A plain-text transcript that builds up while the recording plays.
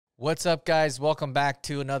What's up, guys? Welcome back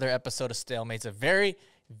to another episode of Stalemates. A very,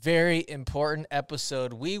 very important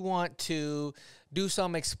episode. We want to do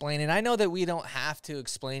some explaining. I know that we don't have to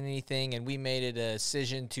explain anything, and we made a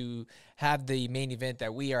decision to have the main event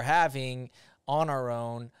that we are having on our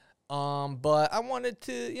own. But I wanted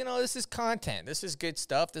to, this is content. This is good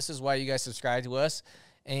stuff. This is why you guys subscribe to us.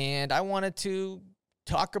 And I wanted to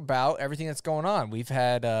talk about everything that's going on. We've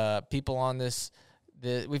had people on this.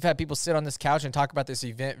 We've had people sit on this couch and talk about this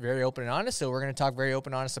event very open and honest, so we're going to talk very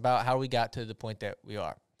open and honest about how we got to the point that we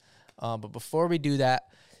are. But before we do that,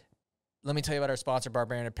 let me tell you about our sponsor,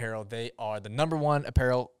 Barbarian Apparel. They are the #1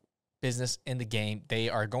 apparel business in the game. They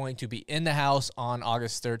are going to be in the house on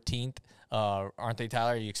August 13th. Aren't they,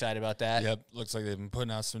 Tyler? Are you excited about that? Yep. Looks like they've been putting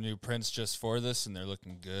out some new prints just for this, and they're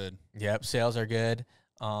looking good. Yep. Sales are good.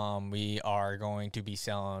 We are going to be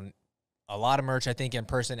selling a lot of merch, I think, in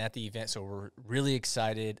person at the event. So we're really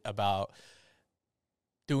excited about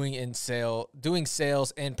doing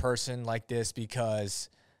sales in person like this, because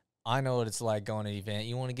I know what it's like going to an event.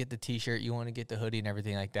 You want to get the t-shirt, you want to get the hoodie and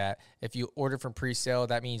everything like that. If you order from pre-sale,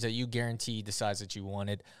 that means that you guaranteed the size that you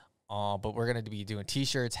wanted. But we're going to be doing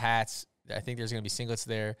t-shirts, hats. I think there's going to be singlets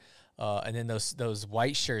there. And then those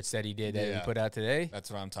white shirts that he did that he put out today. That's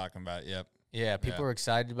what I'm talking about. Yep. Yeah, people are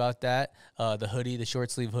excited about that. The hoodie, the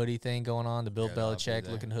short sleeve hoodie thing going on, the Bill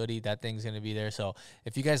Belichick looking hoodie, that thing's going to be there. So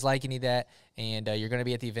if you guys like any of that and you're going to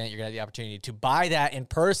be at the event, you're going to have the opportunity to buy that in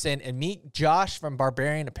person and meet Josh from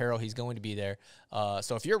Barbarian Apparel. He's going to be there.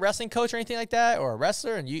 So if you're a wrestling coach or anything like that, or a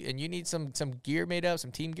wrestler, and you need some gear made up,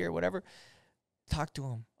 some team gear, whatever, talk to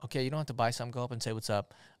him. Okay, you don't have to buy some. Go up and say what's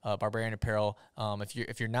up. Barbarian Apparel.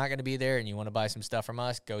 If you're not going to be there and you want to buy some stuff from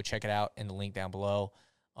us, go check it out in the link down below.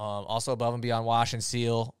 Also, Above and Beyond Wash and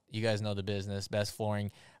Seal. You guys know the business. Best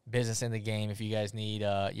flooring business in the game. If you guys need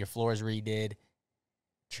your floors redid,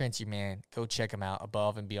 Trent's your man. Go check them out.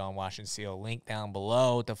 Above and Beyond Wash and Seal. Link down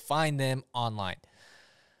below to find them online.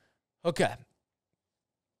 Okay.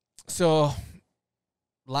 So,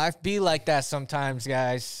 life be like that sometimes,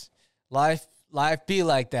 guys. Life be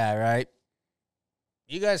like that, right?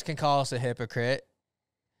 You guys can call us a hypocrite.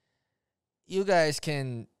 You guys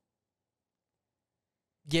can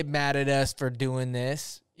get mad at us for doing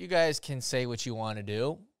this. You guys can say what you want to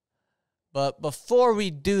do. But before we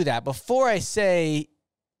do that, before I say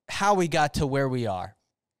how we got to where we are,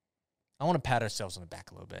 I want to pat ourselves on the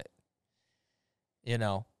back a little bit.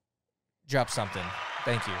 Drop something.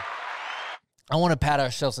 Thank you. I want to pat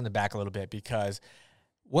ourselves on the back a little bit, because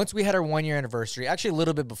once we had our 1-year anniversary, actually a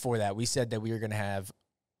little bit before that, we said that we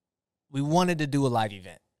wanted to do a live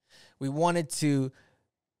event. We wanted to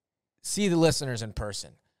see the listeners in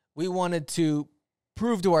person. We wanted to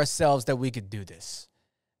prove to ourselves that we could do this.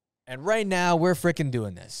 And right now, we're freaking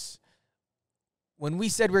doing this. When we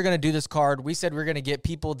said we were going to do this card, we said we are going to get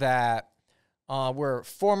people that were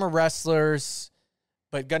former wrestlers,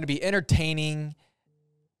 but going to be entertaining,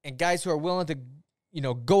 and guys who are willing to,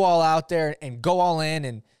 go all out there and go all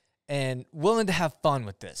in and willing to have fun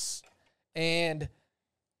with this. And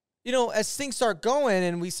as things start going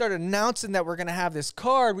and we start announcing that we're going to have this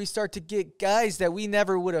card, we start to get guys that we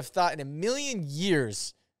never would have thought in a million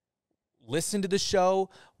years listen to the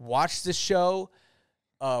show, watch the show,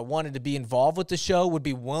 wanted to be involved with the show, would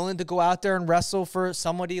be willing to go out there and wrestle for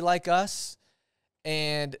somebody like us.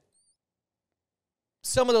 And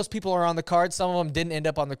some of those people are on the card. Some of them didn't end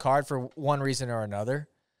up on the card for one reason or another.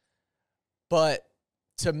 But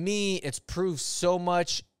to me, it's proved so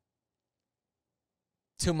much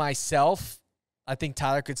to myself. I think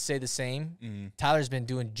Tyler could say the same. Mm-hmm. Tyler's been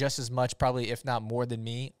doing just as much, probably if not more than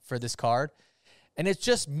me, for this card. And it's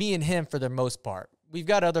just me and him for the most part. We've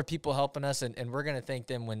got other people helping us, and we're going to thank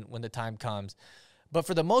them when the time comes. But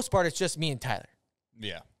for the most part, it's just me and Tyler.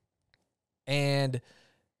 Yeah. And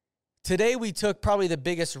today we took probably the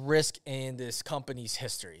biggest risk in this company's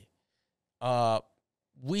history.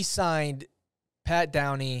 We signed Pat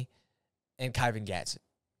Downey and Kyvan Gadsden.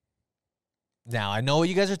 Now, I know what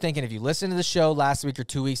you guys are thinking. If you listened to the show last week or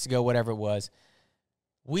 2 weeks ago, whatever it was,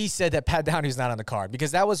 we said that Pat Downey's not on the card,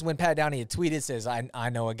 because that was when Pat Downey had tweeted, says, I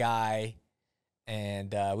know a guy,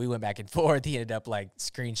 and we went back and forth. He ended up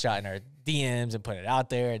screenshotting our DMs and putting it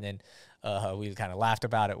out there, and then we kind of laughed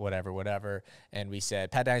about it, whatever, and we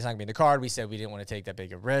said, Pat Downey's not going to be in the card. We said we didn't want to take that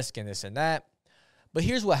big a risk and this and that. But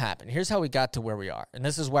here's what happened. Here's how we got to where we are, and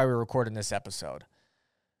this is why we're recording this episode.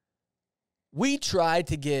 We tried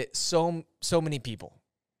to get so many people.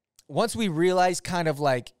 Once we realized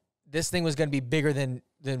this thing was going to be bigger than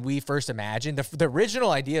we first imagined. The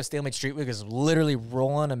original idea of Stalemate Street Week is literally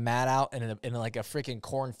rolling a mat out in a freaking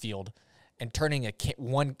cornfield and turning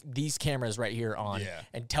these cameras right here on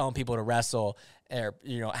and telling people to wrestle, or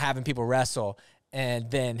having people wrestle,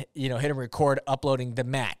 and then hitting record, uploading the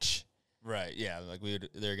match. Right, yeah, like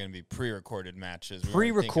they're going to be pre-recorded matches.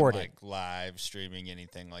 Pre-recorded. Like live streaming,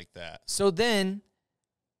 anything like that. So then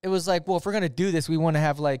it was like, well, if we're going to do this, we want to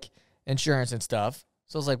have like insurance and stuff.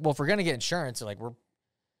 So it's like, well, if we're going to get insurance, like we're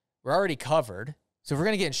already covered. So if we're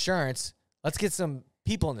going to get insurance, let's get some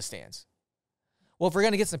people in the stands. Well, if we're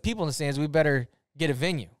going to get some people in the stands, we better get a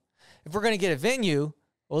venue. If we're going to get a venue,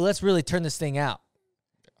 well, let's really turn this thing out.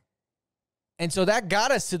 And so that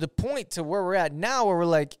got us to the point to where we're at now, where we're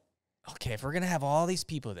like, okay, if we're going to have all these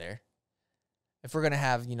people there, if we're going to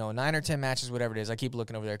have, 9 or 10 matches, whatever it is, I keep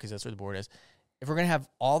looking over there because that's where the board is. If we're going to have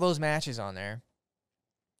all those matches on there,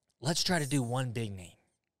 let's try to do one big name.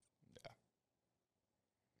 Yeah.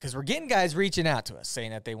 Because we're getting guys reaching out to us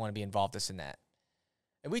saying that they want to be involved, this and that.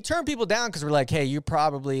 And we turn people down because we're like, hey, you're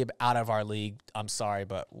probably out of our league. I'm sorry,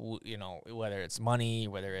 but, whether it's money,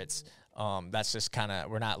 whether it's, that's just kind of,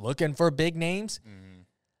 we're not looking for big names. Mm-hmm.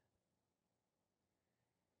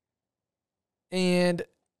 And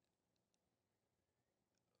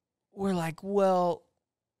we're like, well,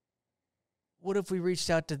 what if we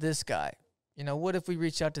reached out to this guy? What if we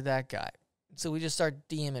reached out to that guy? So we just start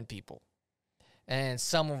DMing people. And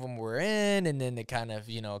some of them were in, and then they kind of,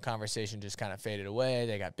 conversation just kind of faded away.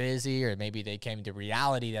 They got busy, or maybe they came to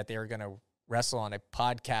reality that they were going to wrestle on a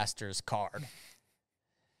podcaster's card.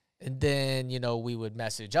 And then, we would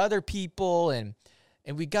message other people, and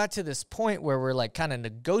we got to this point where we're like kind of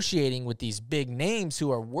negotiating with these big names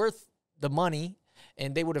who are worth the money,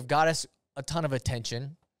 and they would have got us a ton of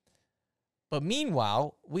attention. But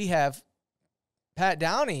meanwhile, we have Pat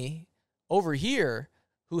Downey over here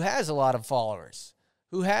who has a lot of followers,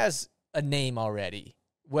 who has a name already,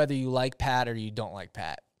 whether you like Pat or you don't like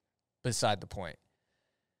Pat, beside the point.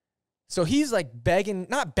 So he's like begging,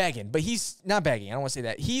 not begging, but he's not begging. I don't want to say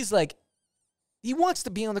that. He's like, he wants to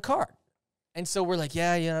be on the card. And so we're like,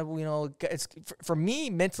 it's for me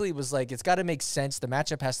mentally, it was like, it's got to make sense. The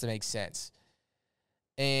matchup has to make sense.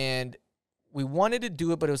 And we wanted to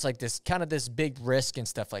do it, but it was like this big risk and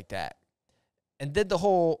stuff like that. And then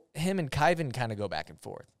him and Kyvan kind of go back and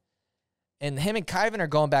forth. And him and Kyvan are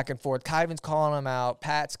going back and forth. Kyvan's calling him out.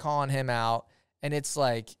 Pat's calling him out. And it's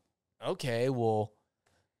like, okay, well,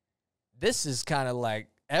 this is kind of like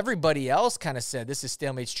everybody else kind of said this is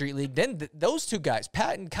Stalemate Street League. Then those two guys,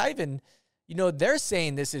 Pat and Kyvan, they're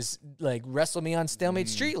saying this is like Wrestle Me on Stalemate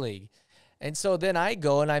Street League. And so then I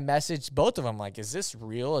go and I message both of them, like, is this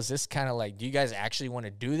real? Is this kind of like, do you guys actually want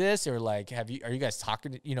to do this? Or like, are you guys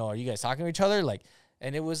talking, are you guys talking to each other? Like,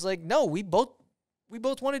 and it was like, no, we both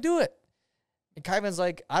want to do it. And Kyvan's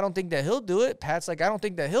like, I don't think that he'll do it. Pat's like, I don't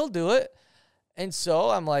think that he'll do it. And so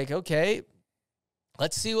I'm like, okay,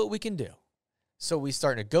 let's see what we can do. So we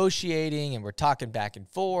start negotiating and we're talking back and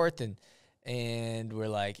forth, and we're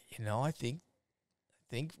like, I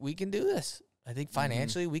think we can do this. I think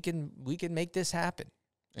financially we can make this happen.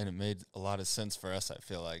 And it made a lot of sense for us, I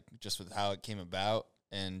feel like, just with how it came about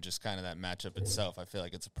and just kind of that matchup itself. I feel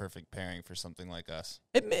like it's a perfect pairing for something like us.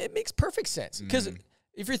 It makes perfect sense because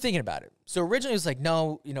if you're thinking about it. So originally it was like,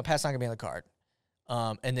 no, Pat's not going to be on the card.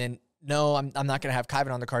 And then, no, I'm not going to have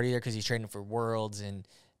Kyvan on the card either because he's training for Worlds and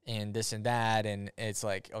this and that. And it's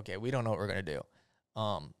like, okay, we don't know what we're going to do.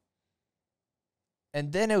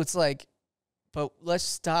 And then it was like, but let's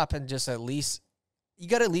stop and just you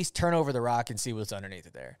got to at least turn over the rock and see what's underneath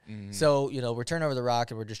it there. Mm-hmm. So, we're turning over the rock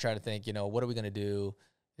and we're just trying to think, what are we going to do?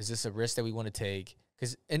 Is this a risk that we want to take?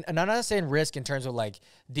 And I'm not saying risk in terms of like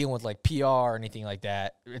dealing with like PR or anything like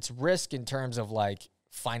that. It's risk in terms of like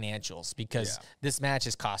financials because this match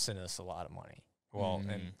is costing us a lot of money. Well,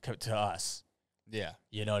 and to us. Yeah.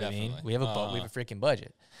 You know what I mean? We have a freaking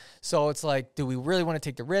budget. So it's like, do we really want to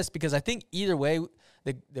take the risk? Because I think either way,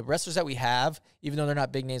 the wrestlers that we have, even though they're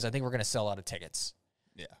not big names, I think we're going to sell out of tickets.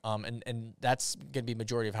 Yeah. And that's going to be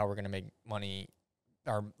majority of how we're going to make money,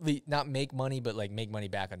 or not make money, but like make money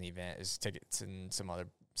back on the event is tickets and some other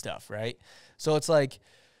stuff, right? So it's like,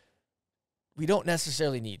 we don't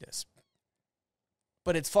necessarily need this,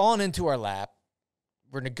 but it's fallen into our lap.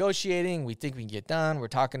 We're negotiating. We think we can get done. We're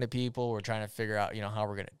talking to people. We're trying to figure out, how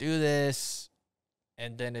we're going to do this.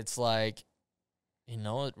 And then it's like,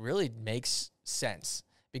 it really makes sense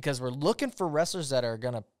because we're looking for wrestlers that are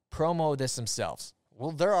going to promo this themselves.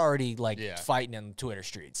 Well, they're already fighting in the Twitter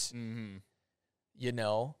streets, So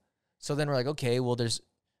then we're like, okay, well,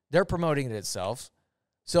 they're promoting it itself.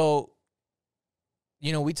 So,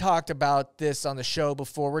 we talked about this on the show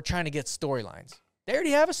before. We're trying to get storylines. They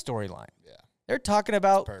already have a storyline. Yeah. They're talking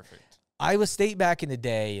about perfect Iowa State back in the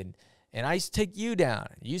day and I used to take you down.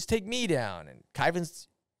 You used to take me down. And Kyvan's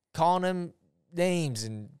calling him names,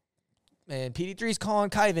 and PD3's calling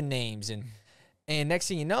Kyvan names. And next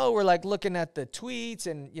thing you know, we're like looking at the tweets,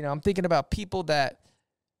 and, you know, I'm thinking about people that,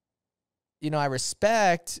 you know, I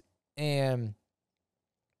respect, and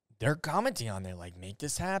they're commenting on there like, make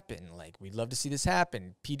this happen. Like, we'd love to see this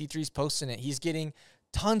happen. PD3's posting it. He's getting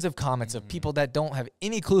tons of comments of people that don't have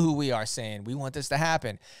any clue who we are saying, we want this to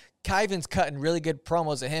happen. Kyvan's cutting really good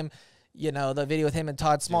promos of him, you know, the video with him and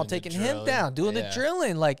Todd Small taking him down, doing the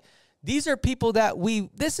drilling. Like, these are people that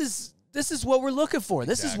this is what we're looking for.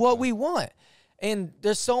 This is what we want. And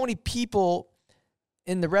there's so many people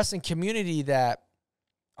in the wrestling community that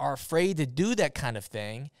are afraid to do that kind of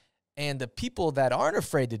thing. And the people that aren't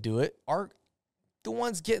afraid to do it are the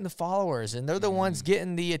ones getting the followers, and they're the ones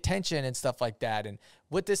getting the attention and stuff like that. And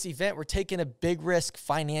with this event, we're taking a big risk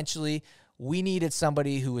financially. We needed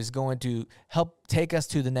somebody who was going to help take us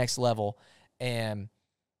to the next level, and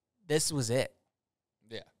this was it.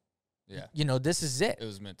 Yeah. You know, this is it. It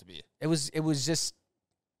was meant to be. It was just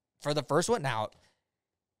for the first one. Now,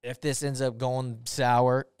 if this ends up going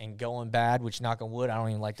sour and going bad, which, knock on wood, I don't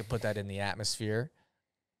even like to put that in the atmosphere,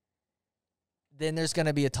 then there's going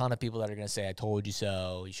to be a ton of people that are going to say, I told you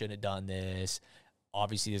so, you shouldn't have done this,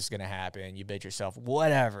 obviously this is going to happen, you bet yourself,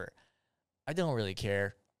 whatever. I don't really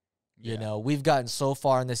care. You know, we've gotten so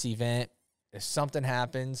far in this event. If something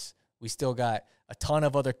happens, we still got a ton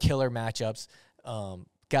of other killer matchups.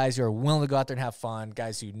 Guys who are willing to go out there and have fun,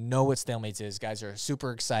 guys who know what Stalemates is, guys who are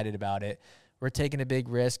super excited about it. We're taking a big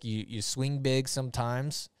risk. You swing big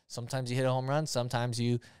sometimes. Sometimes you hit a home run. Sometimes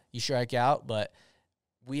you strike out. But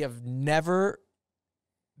we have never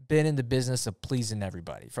been in the business of pleasing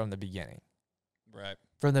everybody from the beginning. Right.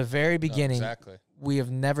 From the very beginning, exactly. We have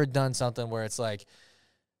never done something where it's like,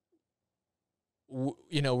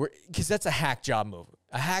 you know, because that's a hack job move.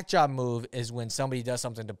 A hack job move is when somebody does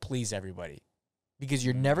something to please everybody, because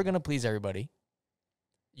you're never going to please everybody.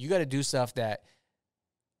 You got to do stuff that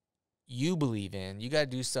you believe in. You got to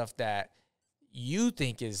do stuff that you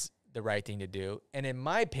think is the right thing to do. And in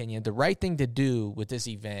my opinion, the right thing to do with this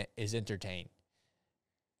event is entertain.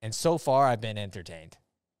 And so far, I've been entertained,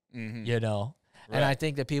 you know. Right. And I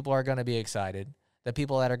think that people are going to be excited. The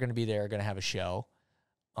people that are going to be there are going to have a show.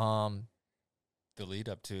 The lead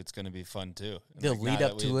up to it's going to be fun too. And the lead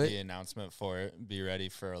up to it, the announcement for it, be ready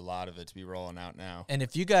for a lot of it to be rolling out now. And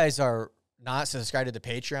if you guys are not subscribed to the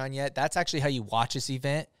Patreon yet, that's actually how you watch this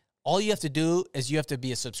event. All you have to do is you have to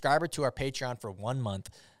be a subscriber to our Patreon for 1 month.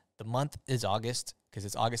 The month is August, because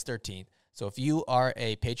it's August 13th. So if you are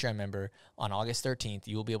a Patreon member on August 13th,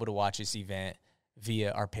 you will be able to watch this event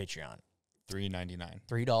via our Patreon.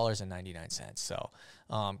 $3.99. So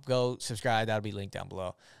go subscribe. That'll be linked down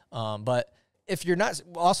below. But if you're not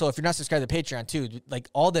subscribed to Patreon too, like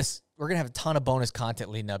all this, we're going to have a ton of bonus content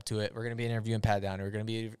leading up to it. We're going to be interviewing Pat Downer. We're going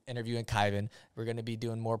to be interviewing Kyvan. We're going to be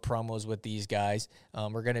doing more promos with these guys.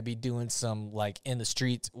 We're going to be doing some like in the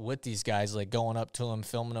streets with these guys, like going up to them,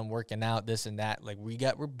 filming them, working out, this and that. Like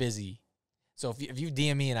we're busy. So if you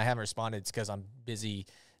DM me and I haven't responded, it's because I'm busy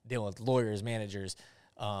dealing with lawyers, managers,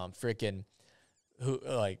 freaking who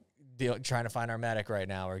like trying to find our medic right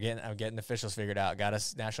now. I'm getting officials figured out. Got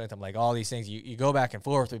us national anthem, like all these things. You go back and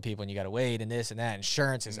forth with people, and you got to wait and this and that.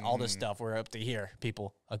 Insurance is all this stuff. We're up to here,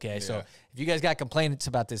 people. Okay, so if you guys got complaints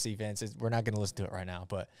about this event, we're not going to listen to it right now.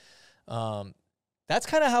 But that's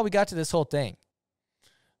kind of how we got to this whole thing.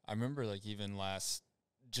 I remember like even last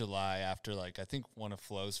July after like I think one of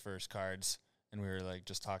Flo's first cards, and we were like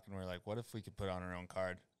just talking. We were like, what if we could put on our own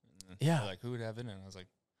card? And like who would have in it? And I was like,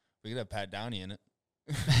 we could have Pat Downey in it.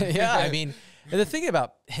 Yeah, I mean, and the thing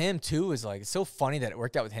about him too is like it's so funny that it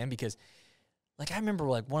worked out with him, because like I remember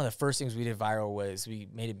like one of the first things we did viral was we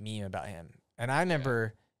made a meme about him, and I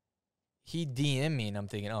remember he DM'd me, and I'm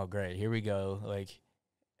thinking, oh great, here we go. Like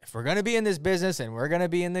if we're gonna be in this business and we're gonna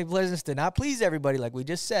be in the business to not please everybody, like we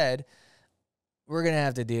just said, we're gonna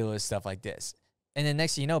have to deal with stuff like this. And then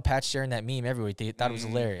next thing you know, Pat's sharing that meme everywhere. They thought it was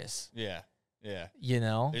hilarious. Yeah. You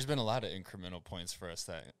know, there's been a lot of incremental points for us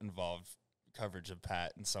that involve coverage of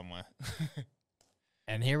Pat in some way.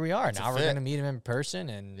 And here we are. Now we're going to meet him in person,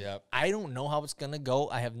 and I don't know how it's going to go.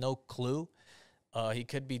 I have no clue. He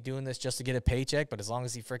could be doing this just to get a paycheck, but as long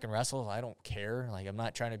as he freaking wrestles, I don't care. Like, I'm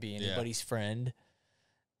not trying to be anybody's friend.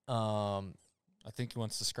 I think he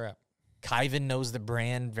wants to scrap. Kyvan knows the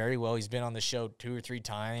brand very well. He's been on the show 2 or 3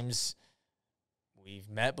 times. We've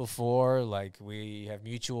met before. Like, we have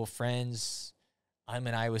mutual friends. I'm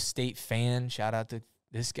an Iowa State fan. Shout out to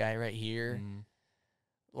this guy right here.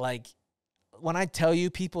 Like, when I tell you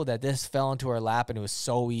people that this fell into our lap and it was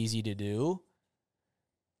so easy to do,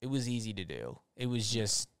 it was easy to do. It was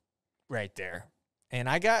just, right there. And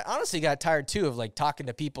I honestly got tired too of like talking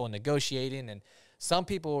to people and negotiating. And some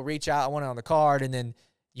people will reach out, I want it on the card, and then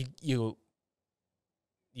you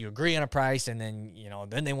agree on a price, and then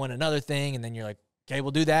then they want another thing, and then you're like, okay,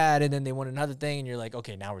 we'll do that, and then they want another thing, and you're like,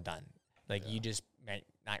 okay, now we're done. Like you just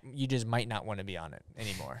might not want to be on it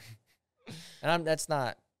anymore. And that's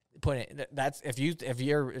not putting it. That's if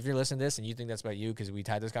you're listening to this and you think that's about you, because we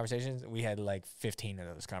had those conversations, we had like 15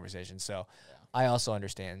 of those conversations. So I also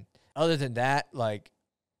understand. Other than that, like,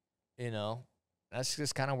 that's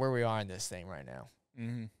just kind of where we are in this thing right now.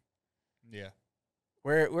 Mm-hmm. Yeah.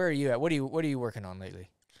 Where are you at? What are you working on lately?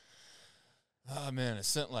 Oh man, I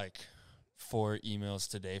sent like 4 emails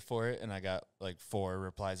today for it, and I got like 4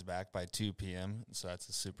 replies back by 2 p.m. So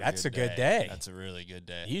that's a good day. That's a really good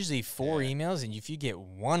day. Usually 4 emails, and if you get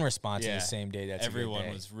 1 response in the same day, that's everyone a good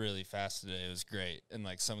day. was really fast today. It was great, and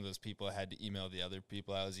like some of those people I had to email the other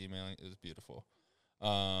people I was emailing. It was beautiful.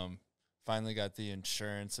 Finally got the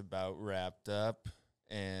insurance about wrapped up,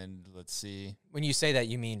 and let's see. When you say that,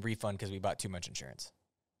 you mean refund because we bought too much insurance.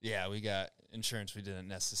 Yeah, we got insurance we didn't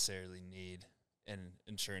necessarily need, and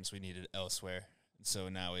insurance we needed elsewhere. So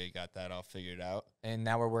now we got that all figured out. And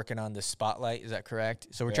now we're working on the spotlight. Is that correct?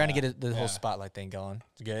 So we're trying to get the whole spotlight thing going.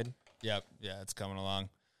 It's good? Yep. Yeah, it's coming along.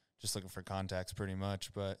 Just looking for contacts pretty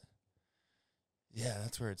much. But, yeah,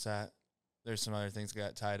 that's where it's at. There's some other things that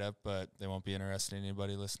got tied up, but they won't be interested in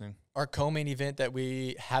anybody listening. Our co-main event that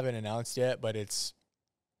we haven't announced yet, but it's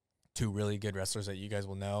 2 really good wrestlers that you guys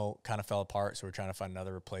will know, kind of fell apart, so we're trying to find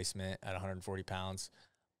another replacement at 140 pounds.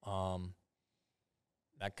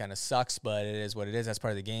 That kind of sucks, but it is what it is. That's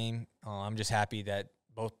part of the game. I'm just happy that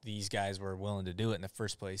both these guys were willing to do it in the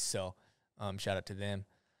first place, so shout out to them.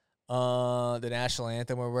 The national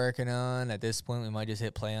anthem we're working on. At this point, we might just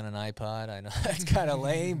hit play on an iPod. I know that's kind of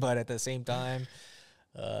lame, but at the same time,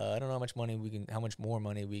 I don't know how much more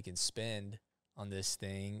money we can spend on this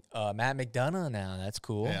thing. Matt McDonough now, that's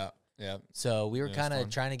cool. Yeah. So we were kind of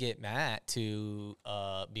trying to get Matt to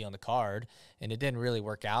be on the card, and it didn't really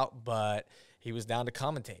work out, but he was down to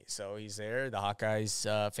commentate. So he's there. The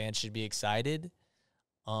Hawkeyes fans should be excited.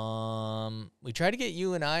 We tried to get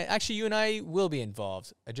you and I will be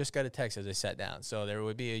involved. I just got a text as I sat down. So there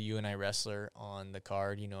would be a UNI wrestler on the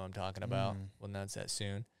card. You know what I'm talking about. We'll announce that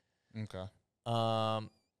soon. Okay.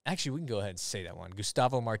 Actually, we can go ahead and say that one.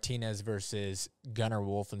 Gustavo Martinez versus Gunnar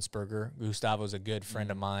Wolfensberger. Gustavo's a good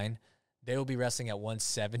friend of mine. They will be wrestling at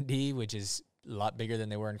 170, which is a lot bigger than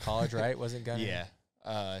they were in college, right? Wasn't Gunnar? Yeah.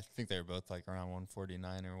 I think they were both like around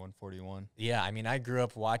 149 or 141. Yeah, I mean, I grew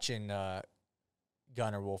up watching Gunnar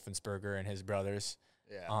Wolfensberger and his brothers.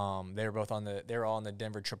 Yeah. They were all on the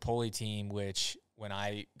Denver Tripoli team, which when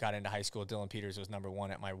I got into high school, Dylan Peters was number 1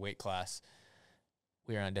 at my weight class.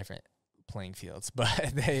 We were on different playing fields, but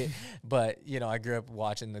I grew up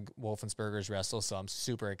watching the Wolfensbergers wrestle, so I'm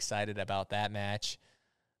super excited about that match.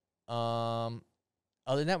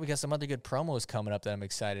 Other than that, we got some other good promos coming up that I'm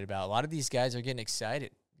excited about. A lot of these guys are getting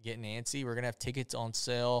excited, getting antsy. We're gonna have tickets on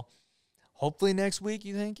sale, hopefully next week.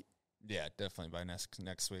 You think? Yeah, definitely by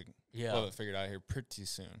next week. Yeah, we'll have it figured out here pretty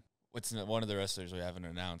soon. One of the wrestlers we haven't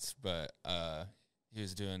announced, but he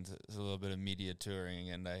was doing a little bit of media touring,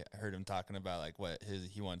 and I heard him talking about like what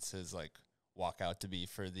he wants his like walkout to be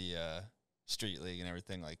for the street league and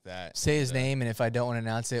everything like that. Say his name, and if I don't want to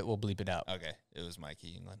announce it, we'll bleep it out. Okay, it was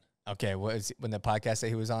Mikey England. Okay, when the podcast that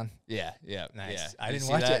he was on? Yeah, nice. Yeah. I didn't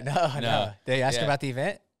watch it. No. Did they ask him about the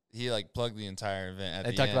event? He like plugged the entire event.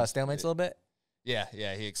 They talked about stalemates a little bit. Yeah.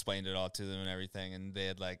 He explained it all to them and everything, and they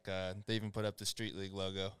had like they even put up the Street League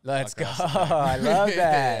logo. Let's go! I love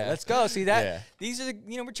that. Let's go. See that? Yeah. These are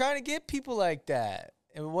we're trying to get people like that.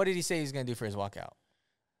 And what did he say he's gonna do for his walkout?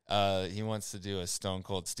 He wants to do a Stone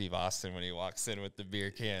Cold Steve Austin when he walks in with the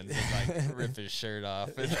beer cans and like rip his shirt off.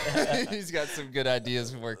 He's got some good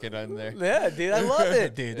ideas working on there. Yeah, dude, I love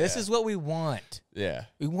it, dude. This is what we want. Yeah.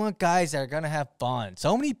 We want guys that are going to have fun.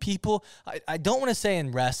 So many people, I don't want to say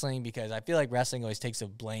in wrestling because I feel like wrestling always takes a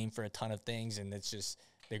blame for a ton of things and it's just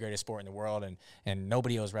the greatest sport in the world and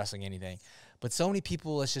nobody owes wrestling anything. But so many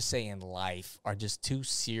people, let's just say in life, are just too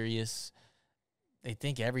serious. They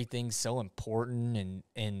think everything's so important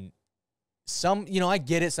and some, I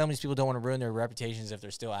get it. Some of these people don't want to ruin their reputations if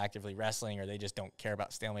they're still actively wrestling or they just don't care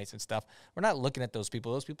about stalemates and stuff. We're not looking at those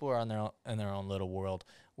people. Those people are in their own little world.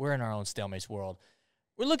 We're in our own stalemates world.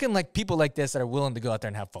 We're looking like people like this that are willing to go out there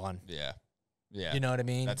and have fun. Yeah. Yeah. You know what I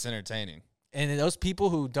mean? That's entertaining. And those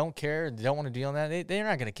people who don't care and don't want to deal in that, they're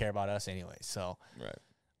not going to care about us anyway. So right.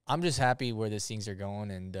 I'm just happy where these things are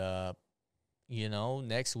going. And,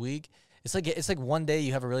 next week, it's like one day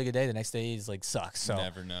you have a really good day. The next day is like sucks. So you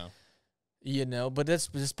never know. You know, but that's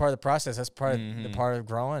just part of the process. That's part of the part of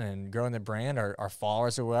growing the brand. Our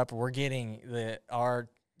followers are up. We're getting our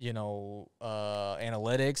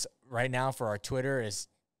analytics right now for our Twitter is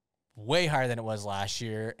way higher than it was last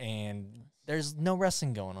year, and there's no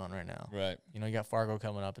wrestling going on right now. Right. You know, you got Fargo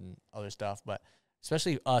coming up and other stuff, but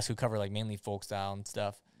especially us who cover like mainly folk style and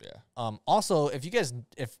stuff. Yeah. Also,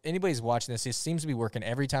 if anybody's watching this, it seems to be working.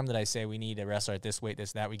 Every time that I say we need a wrestler at this weight,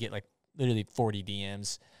 this, that, we get like literally 40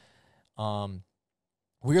 DMs.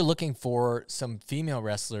 We're looking for some female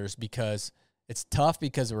wrestlers because it's tough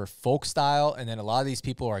because we're folk style, and then a lot of these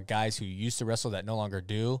people are guys who used to wrestle that no longer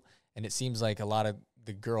do, and it seems like a lot of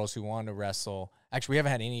the girls who want to wrestle, actually we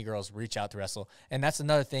haven't had any girls reach out to wrestle, and that's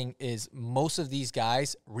another thing is most of these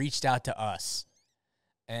guys reached out to us,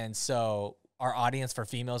 and so our audience for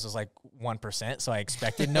females is like 1%, so I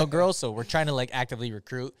expected no girls, so we're trying to like actively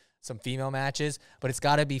recruit some female matches, but it's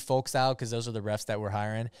got to be folk style because those are the refs that we're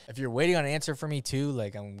hiring. If you're waiting on an answer for me too,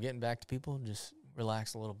 like I'm getting back to people, just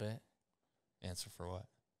relax a little bit. Answer for what?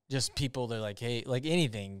 Just people, they're like, hey, like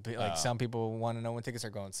anything. Like some people want to know when tickets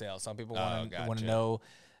are going on sale. Some people want to know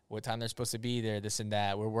what time they're supposed to be there, this and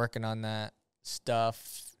that. We're working on that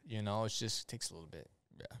stuff. You know, it just takes a little bit.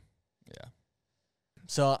 Yeah. Yeah.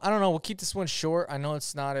 So, I don't know. We'll keep this one short. I know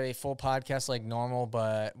it's not a full podcast like normal,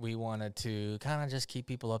 but we wanted to kind of just keep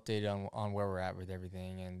people updated on where we're at with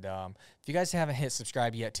everything. And if you guys haven't hit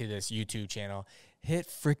subscribe yet to this YouTube channel, hit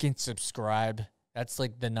freaking subscribe. That's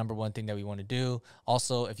like the number one thing that we want to do.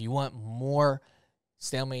 Also, if you want more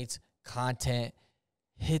Stalemates content,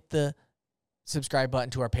 hit the subscribe button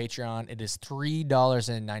to our Patreon. It is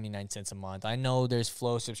 $3.99 a month. I know there's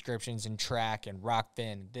Flow subscriptions and Track and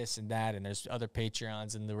Rockfin and this and that, and there's other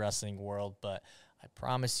Patreons in the wrestling world, but I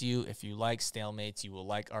promise you, if you like Stalemates, you will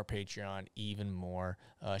like our Patreon even more.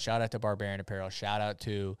 Shout out to Barbarian Apparel. Shout out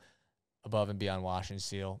to Above and Beyond Wash and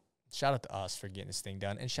Seal. Shout out to us for getting this thing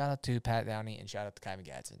done, and shout out to Pat Downey and shout out to Kevin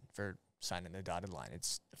Gadsden for signing the dotted line.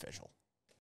 It's official.